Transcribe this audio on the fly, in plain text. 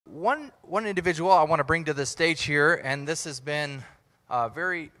one individual I want to bring to the stage here, and this has been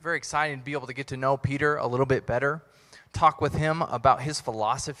very, very exciting to be able to get to know Peter a little bit better, talk with him about his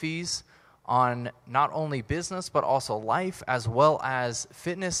philosophies on not only business but also life, as well as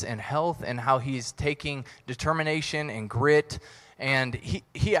fitness and health, and how he's taking determination and grit. And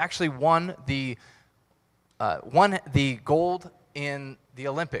he actually won the gold in the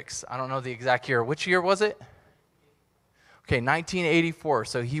Olympics. I don't know the exact year. Which year was it? Okay, 1984.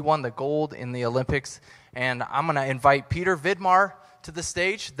 So he won the gold in the Olympics. And I'm going to invite Peter Vidmar to the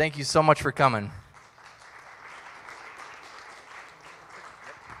stage. Thank you so much for coming.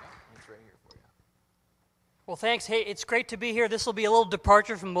 Well, thanks. Hey, it's great to be here. This will be a little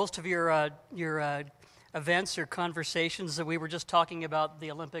departure from most of your events or conversations that we were just talking about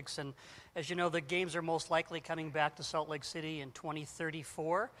the Olympics. And as you know, the games are most likely coming back to Salt Lake City in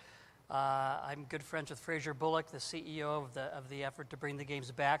 2034. I'm good friends with Fraser Bullock, the CEO of the effort to bring the games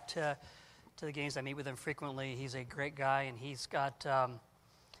back to the games. I meet with him frequently. He's a great guy, and he's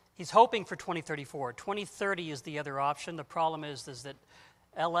hoping for 2034. 2030 is the other option. The problem is that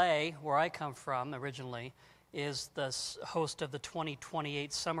L.A., where I come from originally, is the host of the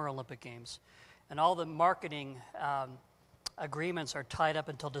 2028 Summer Olympic Games. And all the marketing agreements are tied up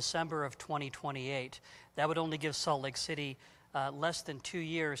until December of 2028. That would only give Salt Lake City less than 2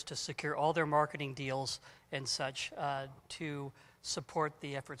 years to secure all their marketing deals and such to support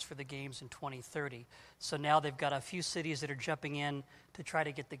the efforts for the games in 2030. So now they've got a few cities that are jumping in to try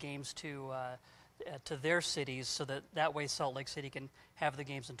to get the games to their cities, so that way Salt Lake City can have the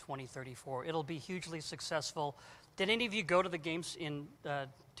games in 2034. It'll be hugely successful. Did any of you go to the games in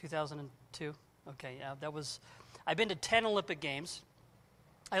 2002? Okay, I've been to 10 Olympic Games.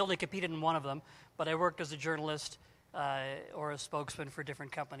 I only competed in one of them, but I worked as a journalist or a spokesman for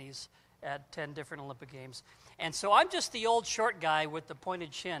different companies at 10 different Olympic Games. And so I'm just the old short guy with the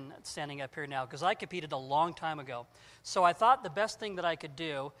pointed chin standing up here now, because I competed a long time ago. So I thought the best thing that I could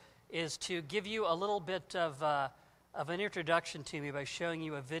do is to give you a little bit of an introduction to me by showing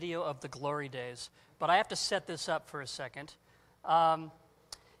you a video of the glory days. But I have to set this up for a second.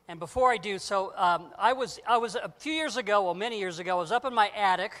 And before I do so, I was a few years ago, well, many years ago, I was up in my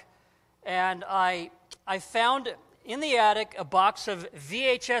attic, and I found in the attic a box of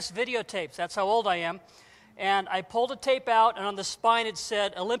VHS videotapes. That's how old I am. And I pulled a tape out, and on the spine it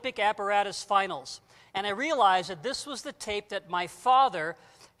said Olympic Apparatus Finals. And I realized that this was the tape that my father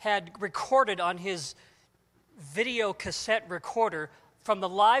had recorded on his video cassette recorder from the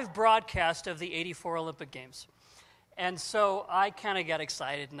live broadcast of the '84 Olympic Games. And so I kind of got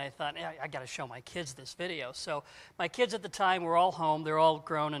excited, and I thought, I got to show my kids this video. So my kids at the time were all home. They're all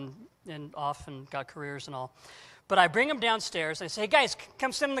grown and off and got careers and all. But I bring them downstairs, and I say, hey, guys,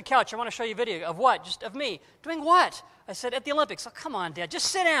 come sit on the couch. I want to show you a video. Of what? Just of me. Doing what? I said, at the Olympics. Oh, come on, Dad, just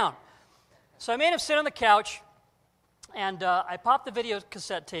sit down. So I made them sit on the couch, and I popped the video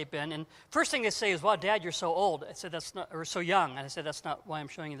cassette tape in, and first thing they say is, wow, Dad, you're so old. I said, that's not, or so young. And I said, that's not why I'm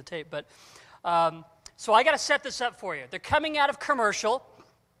showing you the tape. But so I got to set this up for you. They're coming out of commercial.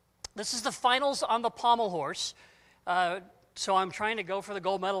 This is the finals on the pommel horse. So I'm trying to go for the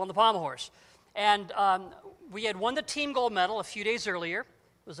gold medal on the pommel horse. And we had won the team gold medal a few days earlier. It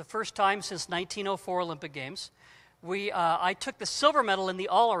was the first time since 1904 Olympic Games. I took the silver medal in the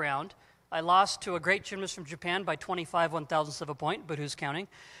all-around. I lost to a great gymnast from Japan by 25 one-thousandths of a point, but who's counting?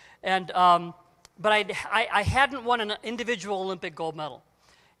 And but I hadn't won an individual Olympic gold medal.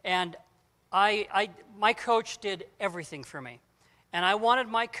 And my coach did everything for me. And I wanted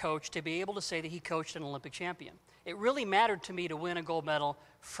my coach to be able to say that he coached an Olympic champion. It really mattered to me to win a gold medal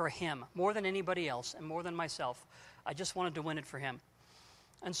for him, more than anybody else and more than myself. I just wanted to win it for him.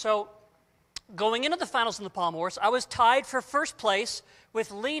 And so going into the finals in the pommel horse, I was tied for first place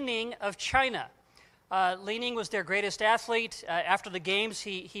with Li Ning of China. Li Ning was their greatest athlete. After the games,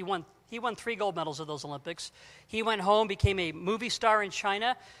 he won 3 gold medals at those Olympics. He went home, became a movie star in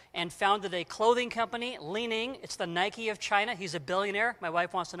China, and founded a clothing company, Li Ning. It's the Nike of China. He's a billionaire. My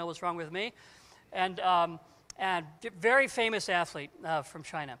wife wants to know what's wrong with me. And very famous athlete from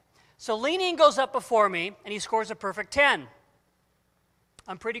China. So Li Ning goes up before me, and he scores a perfect 10.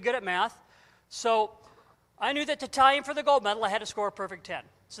 I'm pretty good at math. So I knew that to tie him for the gold medal, I had to score a perfect 10.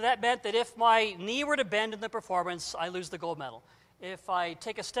 So that meant that if my knee were to bend in the performance, I lose the gold medal. If I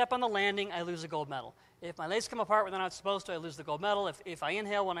take a step on the landing, I lose the gold medal. If my legs come apart when they're not supposed to, I lose the gold medal. If I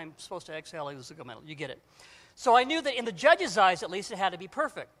inhale when I'm supposed to exhale, I lose the gold medal. You get it. So I knew that in the judges' eyes, at least, it had to be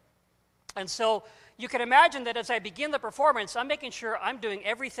perfect. And so you can imagine that as I begin the performance, I'm making sure I'm doing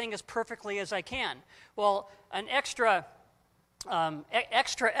everything as perfectly as I can. Well, an extra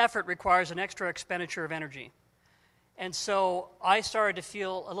effort requires an extra expenditure of energy. And so I started to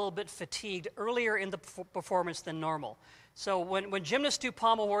feel a little bit fatigued earlier in the performance than normal. So when gymnasts do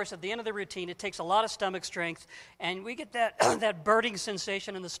pommel horse at the end of the routine, it takes a lot of stomach strength, and we get that, that burning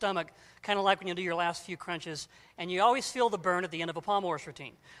sensation in the stomach, kind of like when you do your last few crunches, and you always feel the burn at the end of a pommel horse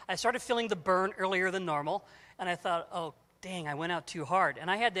routine. I started feeling the burn earlier than normal, and I thought, oh, dang, I went out too hard.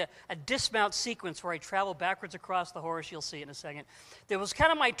 And I had a dismount sequence where I traveled backwards across the horse. You'll see it in a second. There was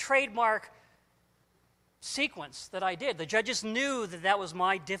kind of my trademark sequence that I did. The judges knew that that was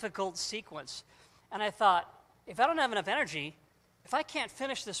my difficult sequence. And I thought, if I don't have enough energy, if I can't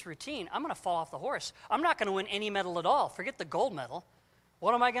finish this routine, I'm going to fall off the horse. I'm not going to win any medal at all. Forget the gold medal.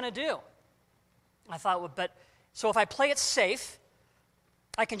 What am I going to do? I thought, well, so if I play it safe,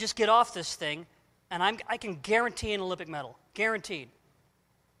 I can just get off this thing, and I can guarantee an Olympic medal. Guaranteed.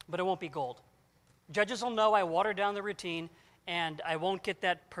 But it won't be gold. Judges will know I watered down the routine, and I won't get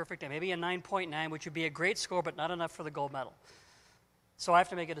that perfect, maybe a 9.9, which would be a great score, but not enough for the gold medal. So I have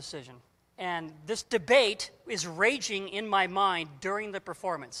to make a decision. And this debate is raging in my mind during the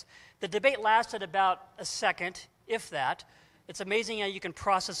performance. The debate lasted about a second, if that. It's amazing how you can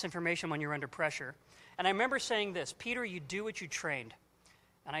process information when you're under pressure. And I remember saying this, Peter, you do what you trained.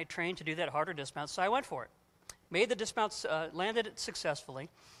 And I trained to do that harder dismount, so I went for it. Made the dismounts, landed it successfully.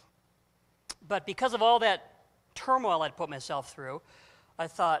 But because of all that turmoil I'd put myself through, I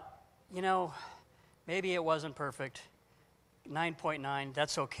thought, maybe it wasn't perfect. 9.9,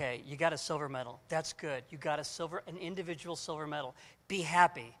 that's okay. You got a silver medal. That's good. You got an individual silver medal. Be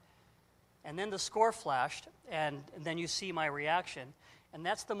happy. And then the score flashed, and then you see my reaction. And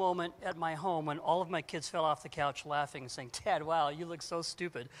that's the moment at my home when all of my kids fell off the couch laughing and saying, Dad, wow, you look so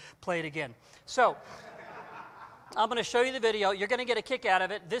stupid. Play it again. So I'm going to show you the video. You're going to get a kick out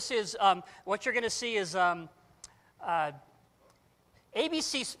of it. This is, what you're going to see is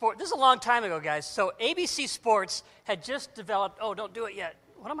ABC Sports. This is a long time ago, guys. So ABC Sports had just developed, oh, don't do it yet.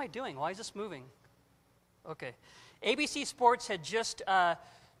 What am I doing? Why is this moving? Okay. ABC Sports had just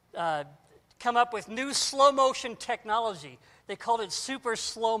come up with new slow motion technology. They called it super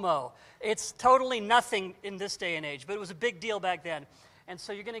slow-mo. It's totally nothing in this day and age, but it was a big deal back then. And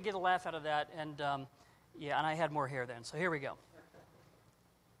so you're going to get a laugh out of that. And yeah, and I had more hair then. So here we go.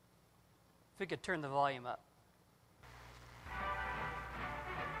 If we could turn the volume up.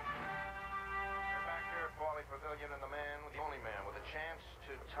 Pavilion, and the only man with a chance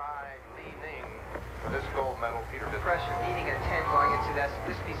to tie Li Ning for this gold medal, Peter Vidmar. Pressure needing a 10 going into this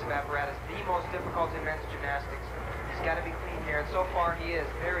piece of apparatus, the most difficult in men's gymnastics. He's got to be clean here, and so far he is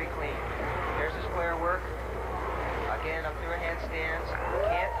very clean. There's his flare work. Again, up through a handstands.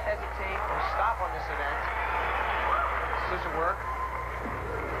 Can't hesitate or stop on this event. Scissor work.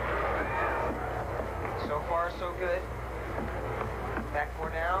 So far, so good. Back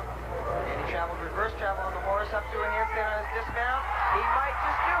 4 down. And he traveled reverse travel on the horse up to a handstand on his dismount. He might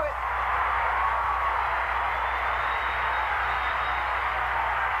just do it.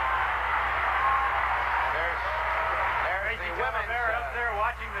 There's the women's up there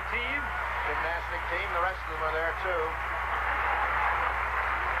watching the team. Gymnastic team. The rest of them are there too.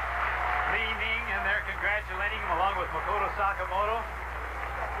 Li Ning, and they're congratulating him along with Makoto Sakamoto.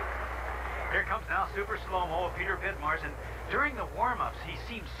 Here comes now super slow-mo of Peter Vidmar's, and during the warm-ups, he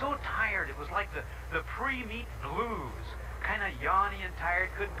seemed so tired. It was like the pre-meet blues. Kind of yawny and tired,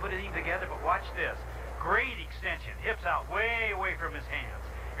 couldn't put anything together, but watch this. Great extension, hips out way away from his hands.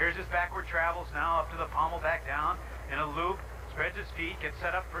 Here's his backward travels now up to the pommel, back down in a loop, spreads his feet, gets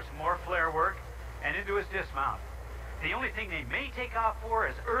set up for some more flare work, and into his dismount. The only thing they may take off for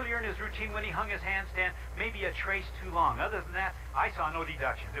is earlier in his routine when he hung his handstand, maybe a trace too long. Other than that, I saw no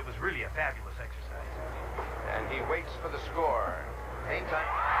deductions. It was really a fabulous exercise. And he waits for the score. Meantime,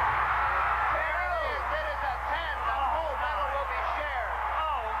 there it is. It is a 10. The gold medal will be shared.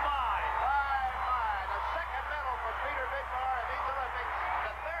 Oh, my. My. The second medal for Peter Vidmar in these Olympics.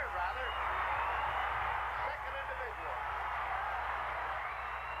 The third, rather. Second individual.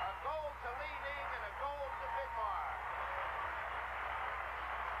 A gold to Li Ning and a gold to Vidmar.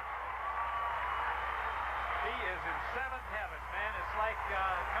 He is in seventh heaven, man. It's like,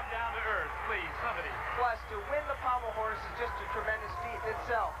 come down to earth, please, somebody. Plus, to win the pommel horse is just a tremendous feat in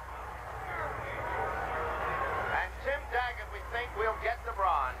itself. And Tim Daggett, we think, will get the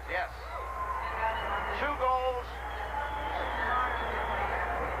bronze. Yes. 2 golds.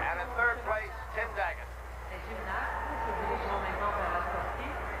 And in third place, Tim Daggett.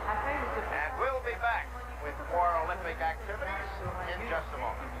 And we'll be back with more Olympic activities in just a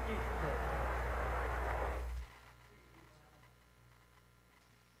moment.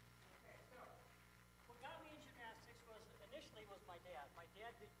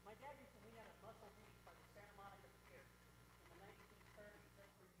 My dad used to win at a muscle beach by the Santa Monica Pier.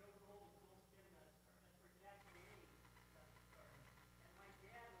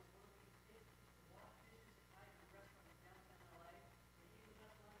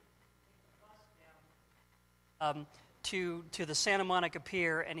 to the Santa Monica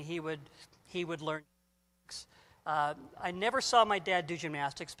Pier, and he would learn. I never saw my dad do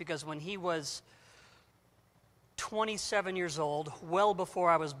gymnastics because when he was 27 years old, well before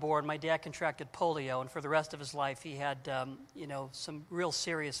I was born, my dad contracted polio, and for the rest of his life, he had some real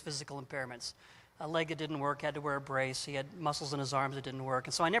serious physical impairments. A leg that didn't work, had to wear a brace. He had muscles in his arms that didn't work,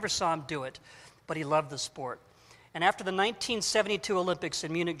 and so I never saw him do it, but he loved the sport. And after the 1972 Olympics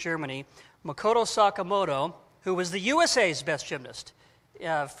in Munich, Germany, Makoto Sakamoto, who was the USA's best gymnast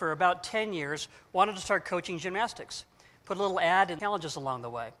for about 10 years, wanted to start coaching gymnastics. Put a little ad and challenges along the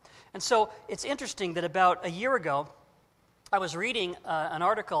way. And so it's interesting that about a year ago, I was reading an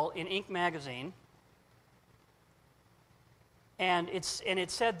article in Inc. magazine, and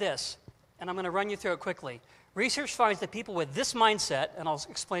it said this, and I'm going to run you through it quickly. Research finds that people with this mindset, and I'll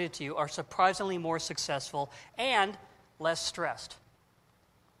explain it to you, are surprisingly more successful and less stressed.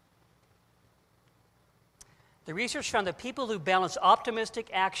 The research found that people who balance optimistic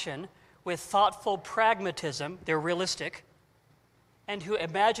action with thoughtful pragmatism, they're realistic, and who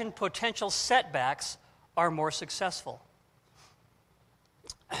imagine potential setbacks are more successful.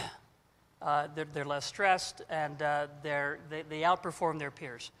 They're less stressed, and they outperform their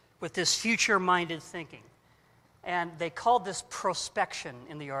peers with this future-minded thinking. And they called this prospection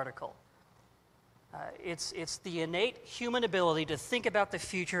in the article. It's the innate human ability to think about the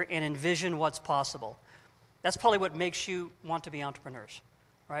future and envision what's possible. That's probably what makes you want to be entrepreneurs,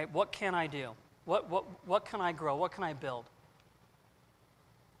 right? What can I do? What can I grow? What can I build?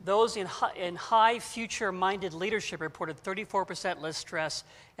 Those in high future-minded leadership reported 34% less stress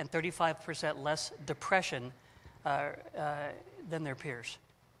and 35% less depression than their peers.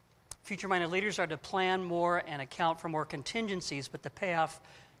 Future-minded leaders are to plan more and account for more contingencies, but the payoff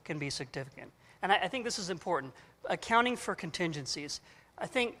can be significant. And I think this is important. Accounting for contingencies. I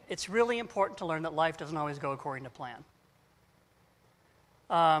think it's really important to learn that life doesn't always go according to plan.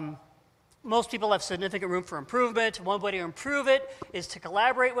 Most people have significant room for improvement. One way to improve it is to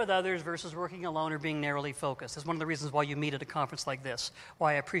collaborate with others versus working alone or being narrowly focused. That's one of the reasons why you meet at a conference like this,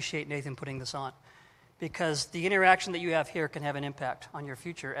 why I appreciate Nathan putting this on. Because the interaction that you have here can have an impact on your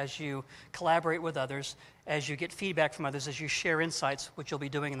future as you collaborate with others, as you get feedback from others, as you share insights, which you'll be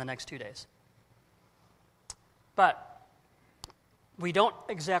doing in the next 2 days. But we don't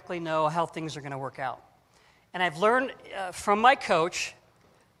exactly know how things are going to work out. And I've learned from my coach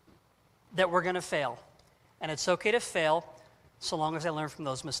that we're going to fail. And it's okay to fail so long as I learn from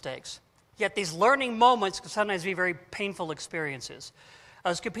those mistakes. Yet these learning moments can sometimes be very painful experiences. I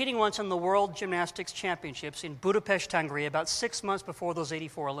was competing once in the World Gymnastics Championships in Budapest, Hungary, about 6 months before those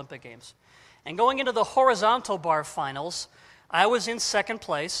 '84 Olympic Games. And going into the horizontal bar finals, I was in second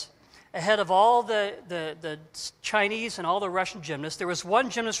place, ahead of all the Chinese and all the Russian gymnasts. There was one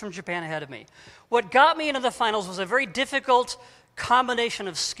gymnast from Japan ahead of me. What got me into the finals was a very difficult combination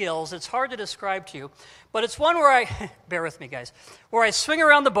of skills. It's hard to describe to you, but it's one where bear with me guys, where I swing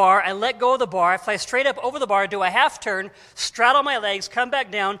around the bar, I let go of the bar, I fly straight up over the bar, do a half turn, straddle my legs, come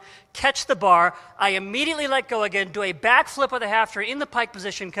back down, catch the bar, I immediately let go again, do a backflip with a half turn in the pike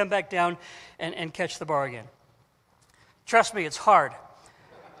position, come back down, and catch the bar again. Trust me, it's hard.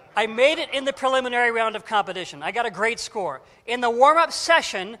 I made it in the preliminary round of competition. I got a great score. In the warm-up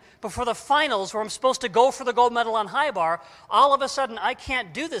session before the finals, where I'm supposed to go for the gold medal on high bar, all of a sudden I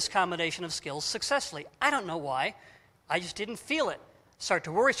can't do this combination of skills successfully. I don't know why. I just didn't feel it. Start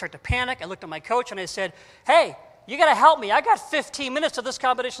to worry, start to panic. I looked at my coach and I said, hey, you got to help me. I got 15 minutes till this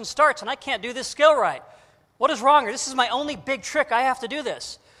competition starts and I can't do this skill right. What is wrong here? This is my only big trick. I have to do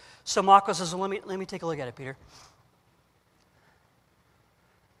this. So Mako says, well, let me take a look at it, Peter.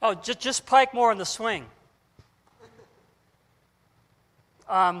 Oh, just pike more in the swing.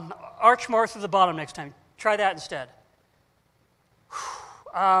 Arch more through the bottom next time. Try that instead.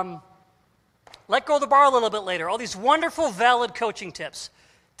 Let go of the bar a little bit later. All these wonderful, valid coaching tips.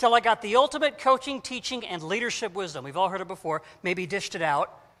 Till I got the ultimate coaching, teaching, and leadership wisdom. We've all heard it before. Maybe dished it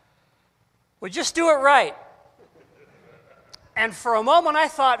out. Well, just do it right. And for a moment I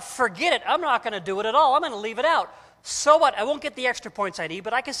thought, forget it. I'm not going to do it at all. I'm going to leave it out. So what? I won't get the extra points I need,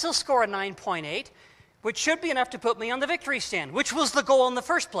 but I can still score a 9.8, which should be enough to put me on the victory stand, which was the goal in the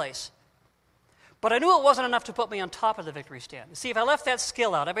first place. But I knew it wasn't enough to put me on top of the victory stand. See, if I left that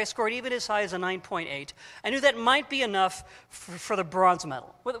skill out, if I scored even as high as a 9.8, I knew that might be enough for the bronze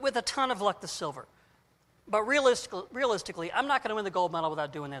medal, with a ton of luck, the silver. But realistically, I'm not going to win the gold medal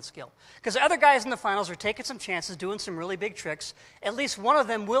without doing that skill. Because other guys in the finals are taking some chances, doing some really big tricks. At least one of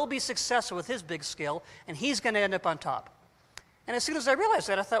them will be successful with his big skill, and he's going to end up on top. And as soon as I realized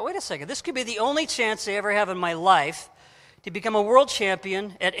that, I thought, wait a second, this could be the only chance I ever have in my life to become a world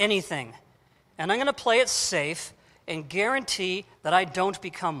champion at anything. and I'm going to play it safe and guarantee that I don't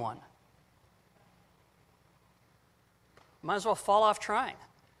become one. Might as well fall off trying.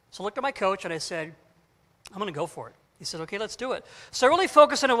 So I looked at my coach and I said, I'm going to go for it. He said, okay, let's do it. So I really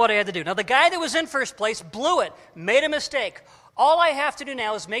focused on what I had to do. Now, the guy that was in first place blew it, made a mistake. All I have to do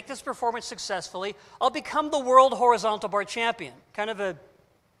now is make this performance successfully. I'll become the world horizontal bar champion. Kind of a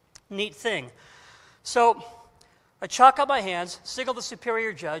neat thing. So I chalk up my hands, signal the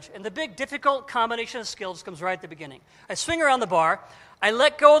superior judge, and the big difficult combination of skills comes right at the beginning. I swing around the bar. I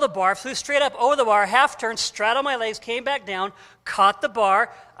let go of the bar, flew straight up over the bar, half turned, straddled my legs, came back down, caught the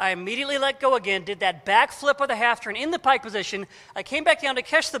bar. I immediately let go again, did that back flip with a half turn in the pike position. I came back down to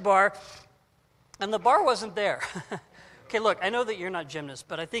catch the bar, and the bar wasn't there. Okay, look, I know that you're not gymnasts,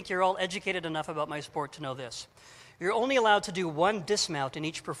 but I think you're all educated enough about my sport to know this. You're only allowed to do one dismount in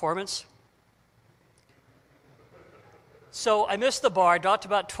each performance. So I missed the bar, dropped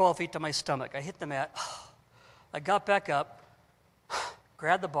about 12 feet to my stomach. I hit the mat. I got back up.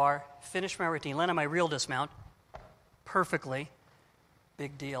 Grabbed the bar, finished my routine, landed my real dismount perfectly.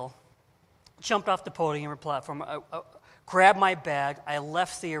 Big deal. Jumped off the podium or platform, grabbed my bag, I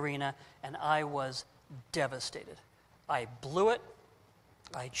left the arena, and I was devastated. I blew it.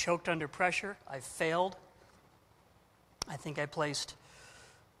 I choked under pressure. I failed. I think I placed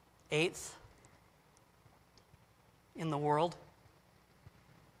 8th in the world.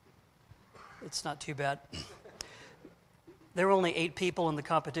 It's not too bad. There were only 8 people in the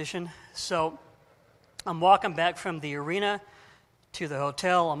competition, so I'm walking back from the arena to the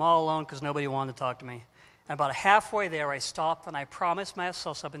hotel. I'm all alone because nobody wanted to talk to me. And about halfway there, I stopped, and I promised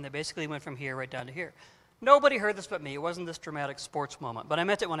myself something that basically went from here right down to here. Nobody heard this but me. It wasn't this dramatic sports moment, but I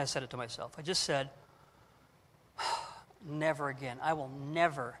meant it when I said it to myself. I just said, never again. I will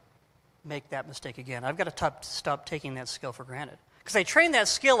never make that mistake again. I've got to stop taking that skill for granted. Because I train that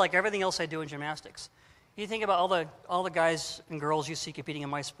skill like everything else I do in gymnastics. You think about all the guys and girls you see competing in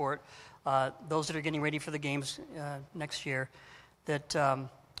my sport, those that are getting ready for the games next year, that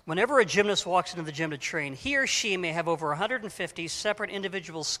whenever a gymnast walks into the gym to train, he or she may have over 150 separate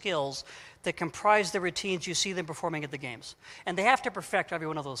individual skills that comprise the routines you see them performing at the games. And they have to perfect every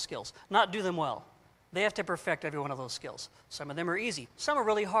one of those skills, not do them well. They have to perfect every one of those skills. Some of them are easy. Some are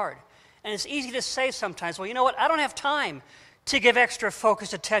really hard. And it's easy to say sometimes, well, you know what, I don't have time to give extra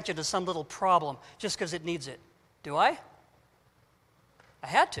focused attention to some little problem just because it needs it. Do I? I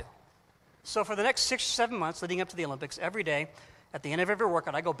had to. So for the next 6 or 7 months leading up to the Olympics, every day, at the end of every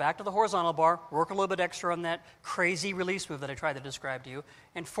workout, I go back to the horizontal bar, work a little bit extra on that crazy release move that I tried to describe to you.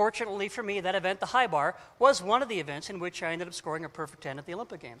 And fortunately for me, that event, the high bar, was one of the events in which I ended up scoring a perfect 10 at the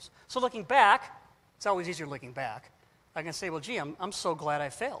Olympic Games. So looking back, it's always easier looking back. I can say, well, gee, I'm so glad I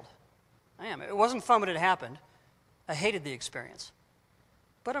failed. I am. It wasn't fun when it happened. I hated the experience.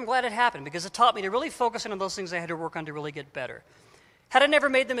 But I'm glad it happened because it taught me to really focus on those things I had to work on to really get better. Had I never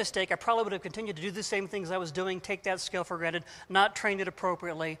made the mistake, I probably would have continued to do the same things I was doing, take that skill for granted, not trained it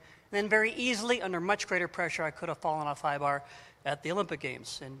appropriately, and then very easily, under much greater pressure, I could have fallen off high bar at the Olympic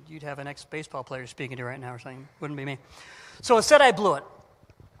Games. And you'd have an ex-baseball player speaking to you right now or something. Wouldn't be me. So instead, I blew it.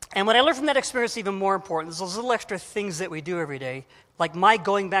 And what I learned from that experience, even more important, is those little extra things that we do every day, like my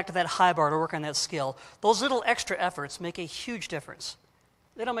going back to that high bar to work on that skill. Those little extra efforts make a huge difference.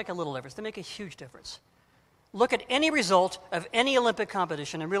 They don't make a little difference. They make a huge difference. Look at any result of any Olympic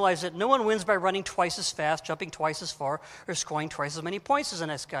competition and realize that no one wins by running twice as fast, jumping twice as far, or scoring twice as many points as the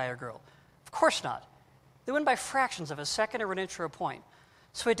next guy or girl. Of course not. They win by fractions of a second or an inch or a point.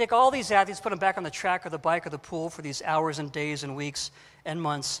 So we take all these athletes, put them back on the track or the bike or the pool for these hours and days and weeks and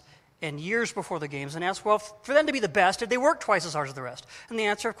months and years before the games and ask, well, for them to be the best, did they work twice as hard as the rest? And the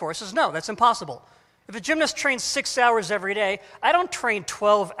answer, of course, is no. That's impossible. If a gymnast trains 6 hours every day, I don't train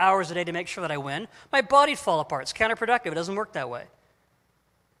 12 hours a day to make sure that I win. My body'd fall apart. It's counterproductive. It doesn't work that way.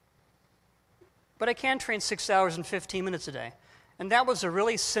 But I can train 6 hours and 15 minutes a day. And that was a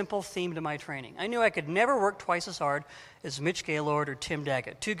really simple theme to my training. I knew I could never work twice as hard as Mitch Gaylord or Tim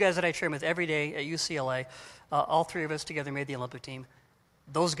Daggett, 2 guys that I train with every day at UCLA. All 3 of us together made the Olympic team.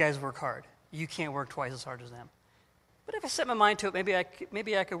 Those guys work hard. You can't work twice as hard as them. But if I set my mind to it,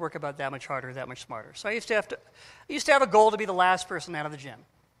 maybe I could work about that much harder, that much smarter. So I used to have a goal to be the last person out of the gym,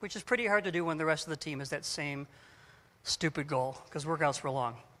 which is pretty hard to do when the rest of the team has that same stupid goal, because workouts were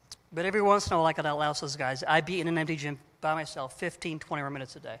long. But every once in a while, I could outlast those guys. I'd be in an empty gym by myself 15, 20 more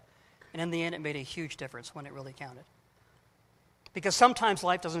minutes a day. And in the end, it made a huge difference when it really counted. Because sometimes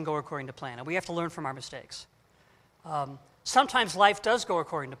life doesn't go according to plan, and we have to learn from our mistakes. Sometimes life does go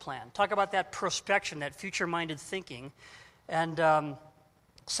according to plan. Talk about that prospection, that future-minded thinking. And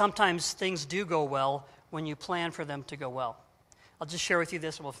sometimes things do go well when you plan for them to go well. I'll just share with you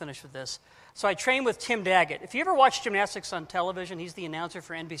this, and we'll finish with this. So I trained with Tim Daggett. If you ever watch gymnastics on television, he's the announcer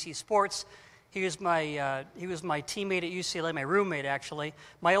for NBC Sports. He was my teammate at UCLA, my roommate, actually.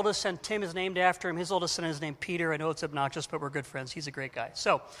 My oldest son, Tim, is named after him. His oldest son is named Peter. I know it's obnoxious, but we're good friends. He's a great guy.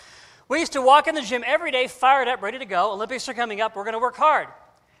 So we used to walk in the gym every day, fired up, ready to go. Olympics are coming up. We're going to work hard.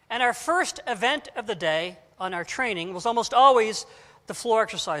 And our first event of the day on our training was almost always the floor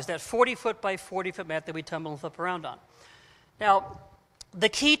exercise, that 40-foot by 40-foot mat that we tumble and flip around on. Now, the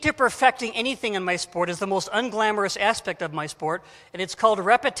key to perfecting anything in my sport is the most unglamorous aspect of my sport, and it's called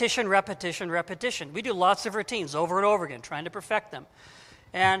repetition, repetition, repetition. We do lots of routines over and over again, trying to perfect them.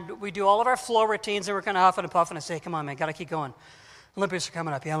 And we do all of our floor routines, and we're kind of huffing and puffing and say, come on, man, got to keep going. Olympics are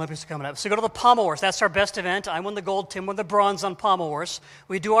coming up. Yeah, Olympics are coming up. So go to the pommel horse. That's our best event. I won the gold. Tim won the bronze on pommel horse.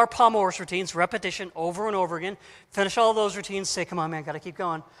 We do our pommel horse routines, repetition, over and over again. Finish all of those routines. Say, come on, man, got to keep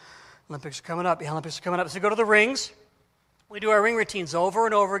going. Olympics are coming up. Yeah, Olympics are coming up. So go to the rings. We do our ring routines over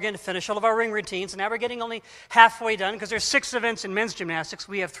and over again, finish all of our ring routines. And now we're getting only halfway done because there's 6 events in men's gymnastics.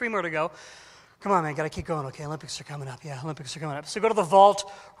 We have 3 more to go. Come on, man, got to keep going. Okay, Olympics are coming up. Yeah, Olympics are coming up. So go to the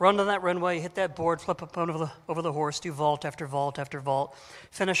vault, run down that runway, hit that board, flip up over the horse, do vault after vault after vault.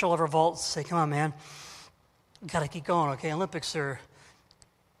 Finish all of our vaults. Say, come on, man, got to keep going. Okay, Olympics are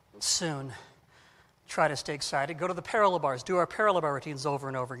soon. Try to stay excited. Go to the parallel bars. Do our parallel bar routines over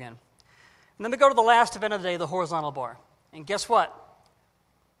and over again. And then we go to the last event of the day, the horizontal bar. And guess what?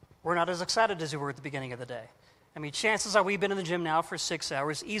 We're not as excited as we were at the beginning of the day. I mean, chances are we've been in the gym now for 6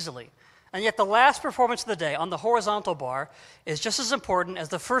 hours easily. And yet the last performance of the day on the horizontal bar is just as important as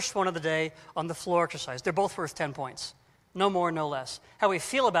the first one of the day on the floor exercise. They're both worth 10 points. No more, no less. How we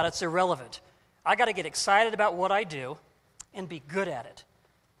feel about it's irrelevant. I got to get excited about what I do and be good at it,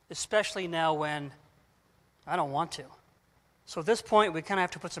 especially now when I don't want to. So at this point, we kind of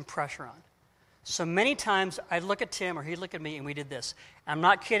have to put some pressure on. So many times I'd look at Tim or he'd look at me and we did this. I'm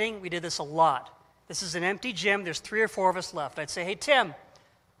not kidding. We did this a lot. This is an empty gym. There's 3 or 4 of us left. I'd say, hey, Tim,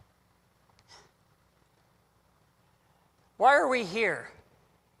 why are we here?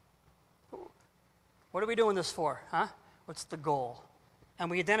 What are we doing this for, huh? What's the goal? And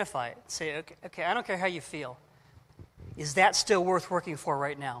we identify it. Say, okay, I don't care how you feel. Is that still worth working for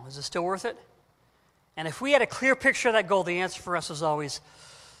right now? Is it still worth it? And if we had a clear picture of that goal, the answer for us is always,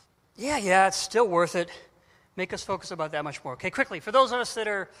 yeah, it's still worth it. Make us focus about that much more. Okay, quickly, for those of us that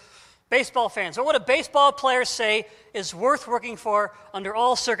are baseball fans, what would a baseball player say is worth working for under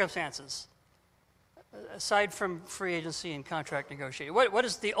all circumstances? Aside from free agency and contract negotiating, what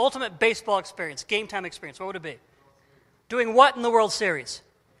is the ultimate baseball experience, game time experience? What would it be? Doing what in the World Series?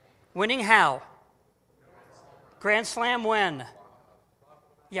 Winning how? Grand Slam when?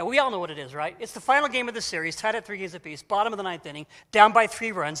 Yeah, we all know what it is, right? It's the final game of the series, tied at 3 games apiece, bottom of the 9th inning, down by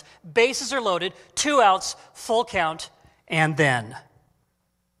 3 runs, bases are loaded, 2 outs, full count, and then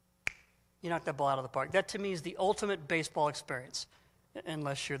you knock that ball out of the park. That to me is the ultimate baseball experience,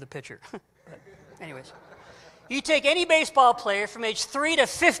 unless you're the pitcher. Anyways, you take any baseball player from age 3 to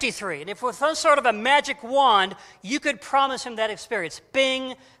 53, and if with some sort of a magic wand, you could promise him that experience.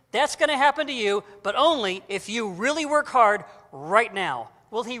 Bing, that's going to happen to you, but only if you really work hard right now.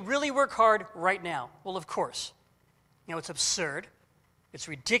 Will he really work hard right now? Well, of course. You know, it's absurd. It's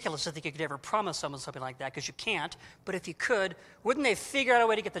ridiculous to think you could ever promise someone something like that, because you can't. But if you could, wouldn't they figure out a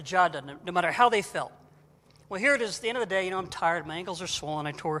way to get the job done, no matter how they felt? Well, here it is. At the end of the day, I'm tired. My ankles are swollen.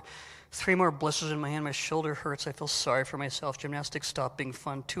 I tore 3 more blisters in my hand. My shoulder hurts. I feel sorry for myself. Gymnastics stopped being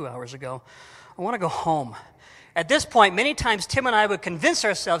fun 2 hours ago. I want to go home. At this point, many times Tim and I would convince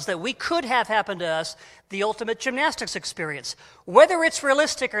ourselves that we could have happened to us the ultimate gymnastics experience. Whether it's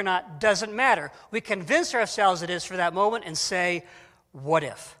realistic or not doesn't matter. We convince ourselves it is for that moment and say, what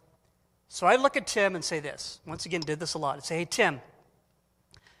if? So I look at Tim and say this. Once again, did this a lot. I'd say, hey, Tim,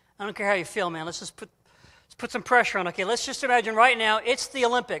 I don't care how you feel, man. Let's put some pressure on. Okay, let's just imagine right now it's the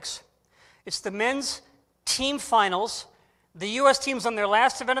Olympics. It's the men's team finals. The U.S. team's on their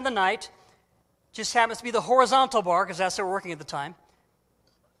last event of the night. Just happens to be the horizontal bar, because that's what we're working at the time.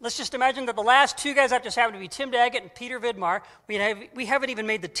 Let's just imagine that the last 2 guys up just happen to be Tim Daggett and Peter Vidmar. We haven't even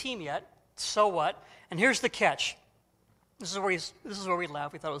made the team yet. So what? And here's the catch. This is where we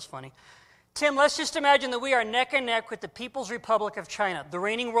laugh. We thought it was funny. Tim, let's just imagine that we are neck and neck with the People's Republic of China, the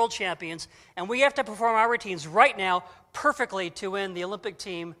reigning world champions, and we have to perform our routines right now perfectly to win the Olympic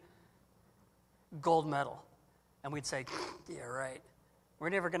team gold medal. And we'd say, yeah, right. We're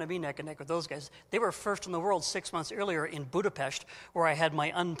never going to be neck and neck with those guys. They were first in the world 6 months earlier in Budapest, where I had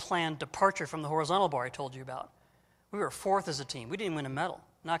my unplanned departure from the horizontal bar I told you about. We were 4th as a team. We didn't win a medal.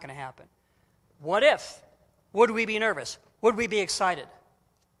 Not going to happen. What if? Would we be nervous? Would we be excited?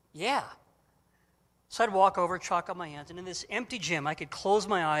 Yeah. So I'd walk over, chalk up my hands, and in this empty gym, I could close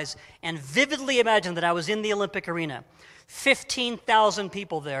my eyes and vividly imagine that I was in the Olympic arena. 15,000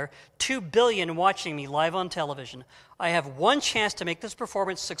 people there, 2 billion watching me live on television. I have one chance to make this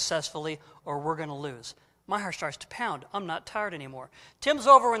performance successfully, or we're going to lose. My heart starts to pound. I'm not tired anymore. Tim's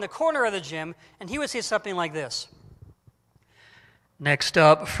over in the corner of the gym, and he would say something like this. Next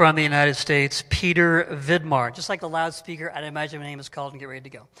up, from the United States, Peter Vidmar. Just like the loudspeaker, I'd imagine my name is called and get ready to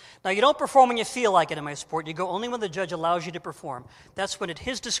go. Now, you don't perform when you feel like it in my sport. You go only when the judge allows you to perform. That's when, at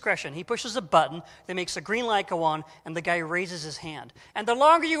his discretion, he pushes a button that makes the green light go on, and the guy raises his hand. And the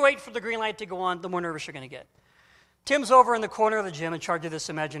longer you wait for the green light to go on, the more nervous you're going to get. Tim's over in the corner of the gym in charge of this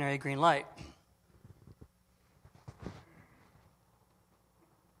imaginary green light.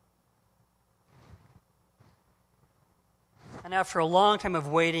 And after a long time of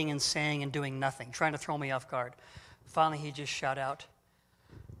waiting and saying and doing nothing, trying to throw me off guard, finally he just shot out,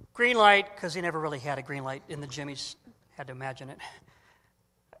 green light, because he never really had a green light in the gym. He just had to imagine it.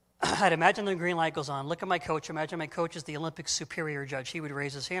 I'd imagine the green light goes on. Look at my coach. Imagine my coach is the Olympic superior judge. He would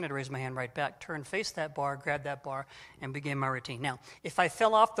raise his hand. I'd raise my hand right back, turn, face that bar, grab that bar, and begin my routine. Now, if I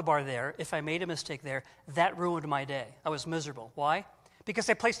fell off the bar there, if I made a mistake there, that ruined my day. I was miserable. Why? Because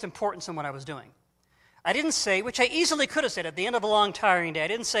I placed importance in what I was doing. I didn't say, which I easily could have said at the end of a long, tiring day, I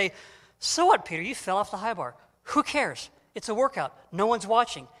didn't say, so what, Peter, you fell off the high bar. Who cares? It's a workout. No one's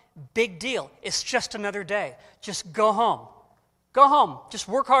watching. Big deal. It's just another day. Just go home. Go home. Just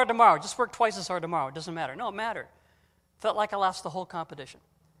work hard tomorrow. Just work twice as hard tomorrow. It doesn't matter. No, it mattered. Felt like I lost the whole competition.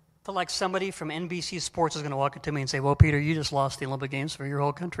 Felt like somebody from NBC Sports is going to walk up to me and say, well, Peter, you just lost the Olympic Games for your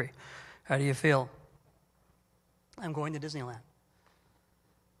whole country. How do you feel? I'm going to Disneyland.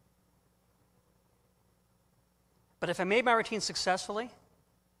 But if I made my routine successfully,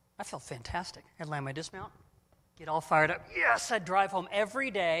 I felt fantastic. I'd land my dismount, get all fired up. Yes, I'd drive home every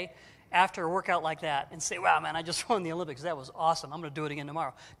day after a workout like that and say, wow, man, I just won the Olympics. That was awesome. I'm going to do it again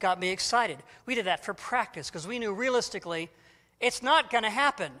tomorrow. Got me excited. We did that for practice because we knew realistically it's not going to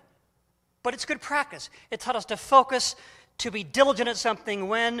happen, but it's good practice. It taught us to focus, to be diligent at something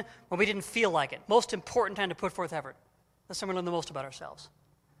when we didn't feel like it. Most important time to put forth effort. That's when we learn the most about ourselves.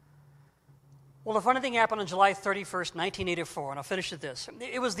 Well, the funny thing happened on July 31st, 1984, and I'll finish with this.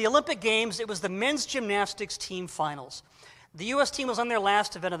 It was the Olympic Games. It was the men's gymnastics team finals. The U.S. team was on their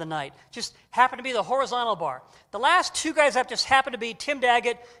last event of the night. Just happened to be the horizontal bar. The last two guys up just happened to be Tim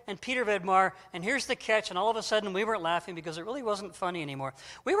Daggett and Peter Vidmar, and here's the catch, and all of a sudden we weren't laughing because it really wasn't funny anymore.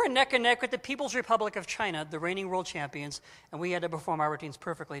 We were neck and neck with the People's Republic of China, the reigning world champions, and we had to perform our routines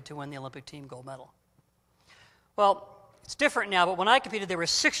perfectly to win the Olympic team gold medal. Well, it's different now, but when I competed, there were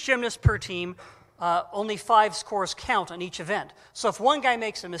 6 gymnasts per team. Only 5 scores count on each event. So if one guy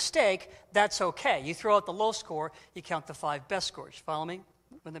makes a mistake, that's okay. You throw out the low score, you count the 5 best scores. Follow me?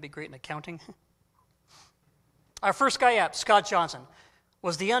 Wouldn't that be great in accounting? Our first guy up, Scott Johnson,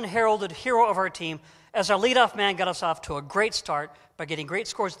 was the unheralded hero of our team as our leadoff man got us off to a great start by getting great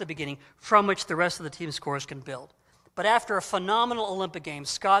scores at the beginning from which the rest of the team scores can build. But after a phenomenal Olympic game,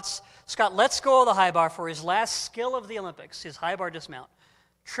 Scott lets go of the high bar for his last skill of the Olympics, his high bar dismount,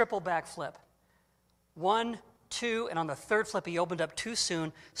 triple back flip. 1, 2, and on the third flip, he opened up too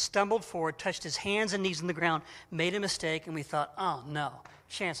soon, stumbled forward, touched his hands and knees in the ground, made a mistake, and we thought, oh no,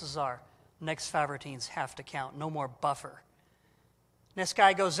 chances are next 5 routines have to count, no more buffer. Next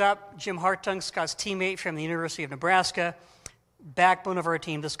guy goes up, Jim Hartung, Scott's teammate from the University of Nebraska, backbone of our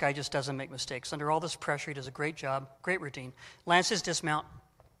team. This guy just doesn't make mistakes. Under all this pressure, he does a great job, great routine, lands his dismount,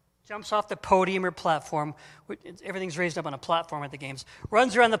 jumps off the podium or platform. Everything's raised up on a platform at the games.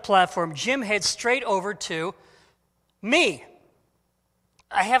 Runs around the platform. Jim heads straight over to me.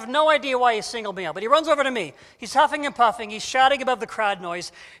 I have no idea why he singled me out, but he runs over to me. He's huffing and puffing. He's shouting above the crowd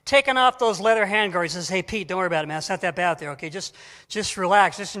noise, taking off those leather handguards. He says, hey, Pete, don't worry about it, man. It's not that bad out there, okay? Just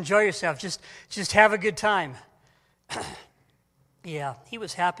relax. Just enjoy yourself. Just have a good time. Yeah, he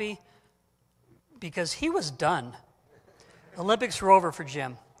was happy because he was done. Olympics were over for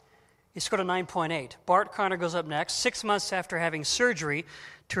Jim. He scored a 9.8. Bart Connor goes up next, 6 months after having surgery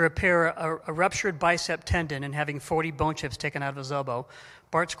to repair a ruptured bicep tendon and having 40 bone chips taken out of his elbow.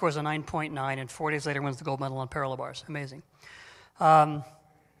 Bart scores a 9.9, and 4 days later wins the gold medal on parallel bars. Amazing.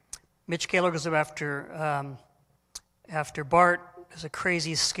 Mitch Gaylor goes up after Bart. There's a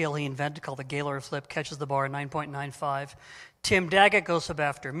crazy skill he invented called the Gaylor flip, catches the bar, 9.95. Tim Daggett goes up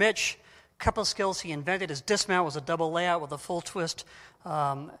after Mitch. Couple of skills he invented. His dismount was a double layout with a full twist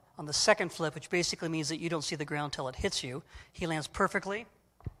on the second flip, which basically means that you don't see the ground until it hits you. He lands perfectly,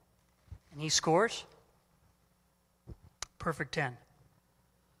 and he scores. Perfect 10.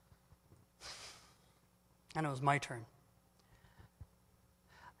 And it was my turn.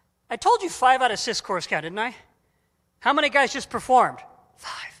 I told you 5 out of 6 scores count, didn't I? How many guys just performed?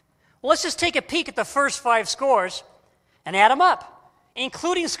 5. Well, let's just take a peek at the first 5 scores and add them up,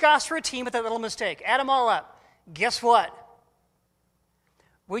 including Scott's for a team with that little mistake. Add them all up. Guess what?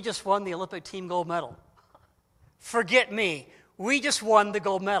 We just won the Olympic team gold medal. Forget me. We just won the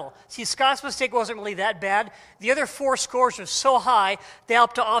gold medal. See, Scott's mistake wasn't really that bad. The other 4 scores were so high, they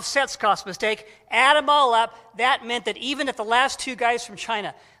helped to offset Scott's mistake. Add them all up. That meant that even if the last 2 guys from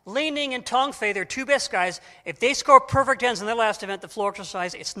China, Li Ning and Tong Fei, their 2 best guys, if they score perfect 10s in their last event, the floor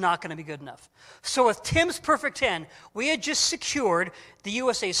exercise, it's not going to be good enough. So with Tim's perfect 10, we had just secured the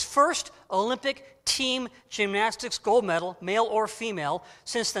USA's first Olympic team gymnastics gold medal, male or female,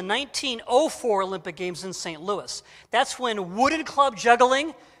 since the 1904 Olympic Games in St. Louis. That's when wooden club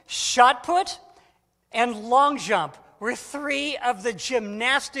juggling, shot put, and long jump were 3 of the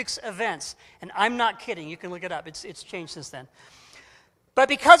gymnastics events. And I'm not kidding. You can look it up. It's changed since then. But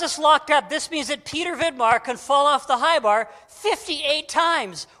because it's locked up, this means that Peter Vidmar can fall off the high bar 58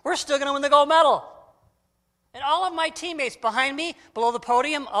 times. We're still going to win the gold medal. And all of my teammates behind me, below the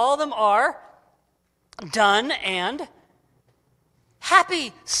podium, all of them are done and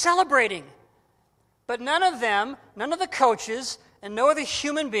happy, celebrating. But none of them, none of the coaches, and no other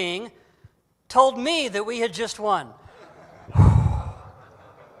human being told me that we had just won.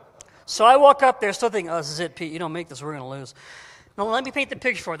 So I walk up there still thinking, oh, this is it, Pete. You don't make this, we're going to lose. Now, let me paint the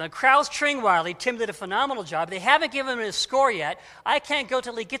picture for you. The crowd's cheering wildly. Tim did a phenomenal job. They haven't given him his score yet. I can't go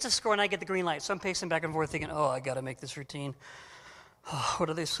till he gets a score and I get the green light. So I'm pacing back and forth thinking, oh, I got to make this routine. Oh, what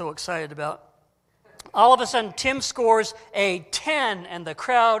are they so excited about? All of a sudden, Tim scores a 10 and the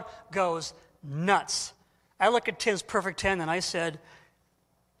crowd goes nuts. I look at Tim's perfect 10 and I said,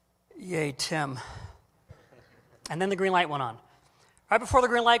 yay, Tim. And then the green light went on. Right before the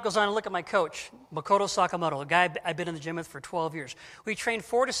green light goes on, I look at my coach, Makoto Sakamoto, a guy I've been in the gym with for 12 years. We train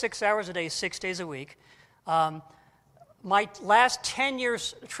 4 to 6 hours a day, 6 days a week. My last 10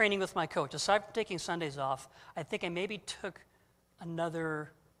 years training with my coach, aside from taking Sundays off, I think I maybe took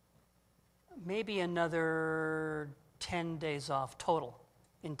another 10 days off total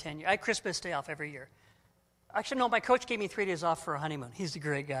in 10 years. I had Christmas Day off every year. Actually, no, my coach gave me 3 days off for a honeymoon. He's a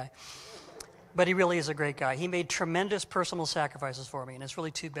great guy. But he really is a great guy. He made tremendous personal sacrifices for me, and it's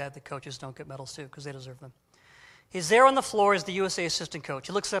really too bad the coaches don't get medals too, because they deserve them. He's there on the floor as the USA assistant coach.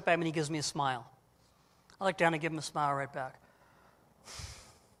 He looks up at me and he gives me a smile. I look down and give him a smile right back.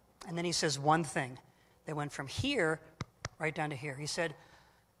 And then he says one thing. They went from here right down to here. He said,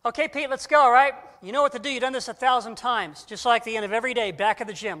 okay, Pete, let's go, all right? You know what to do. You've done this 1,000 times, just like the end of every day back at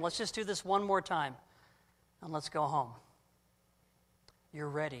the gym. Let's just do this one more time, and let's go home. You're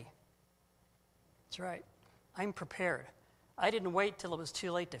ready. That's right. I'm prepared. I didn't wait till it was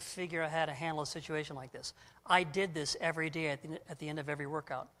too late to figure out how to handle a situation like this. I did this every day at the end of every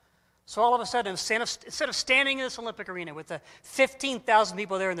workout. So all of a sudden, instead of standing in this Olympic arena with the 15,000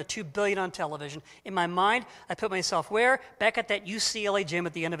 people there and the 2 billion on television, in my mind, I put myself where? Back at that UCLA gym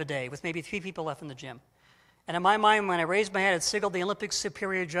at the end of a day with maybe 3 people left in the gym. And in my mind, when I raised my head, it signaled the Olympic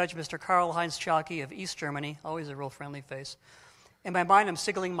superior judge, Mr. Karl-Heinz Chalke of East Germany, always a real friendly face. In my mind, I'm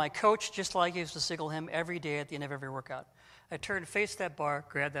signaling my coach just like I used to signal him every day at the end of every workout. I turned, faced that bar,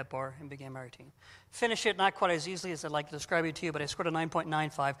 grabbed that bar, and began my routine. Finished it not quite as easily as I'd like to describe it to you, but I scored a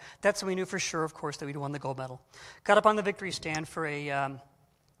 9.95. That's when we knew for sure, of course, that we'd won the gold medal. Got up on the victory stand for a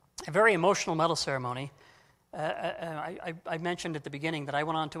very emotional medal ceremony. I mentioned at the beginning that I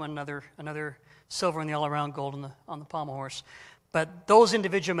went on to another silver and the all-around gold on the pommel horse. But those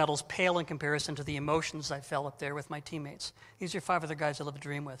individual medals pale in comparison to the emotions I felt up there with my teammates. These are 5 other guys I live a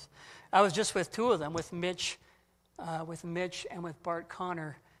dream with. I was just with 2 of them, with Mitch and with Bart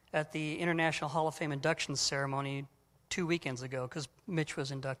Connor at the International Hall of Fame induction ceremony 2 weekends ago, because Mitch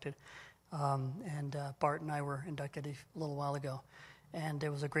was inducted, and Bart and I were inducted a little while ago. And it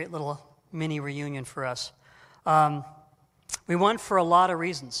was a great little mini reunion for us. We won for a lot of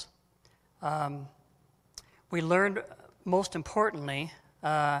reasons. We learned, most importantly,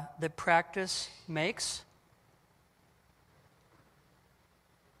 that practice makes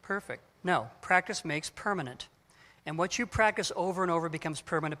perfect. No, practice makes permanent. And what you practice over and over becomes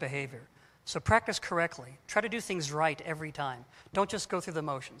permanent behavior. So practice correctly. Try to do things right every time. Don't just go through the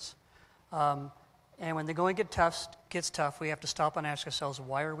motions. And when the going gets tough, we have to stop and ask ourselves,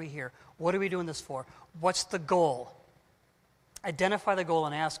 why are we here? What are we doing this for? What's the goal? Identify the goal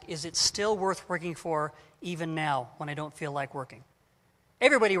and ask, is it still worth working for even now when I don't feel like working?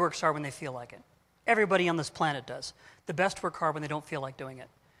 Everybody works hard when they feel like it. Everybody on this planet does. The best work hard when they don't feel like doing it.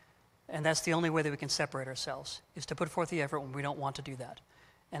 And that's the only way that we can separate ourselves, is to put forth the effort when we don't want to do that.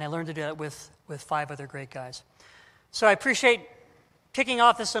 And I learned to do that with 5 other great guys. So I appreciate Kicking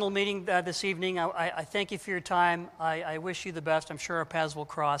off this little meeting this evening, I thank you for your time. I wish you the best. I'm sure our paths will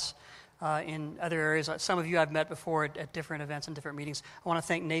cross in other areas. Some of you I've met before at different events and different meetings. I want to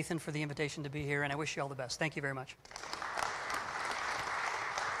thank Nathan for the invitation to be here, and I wish you all the best. Thank you very much.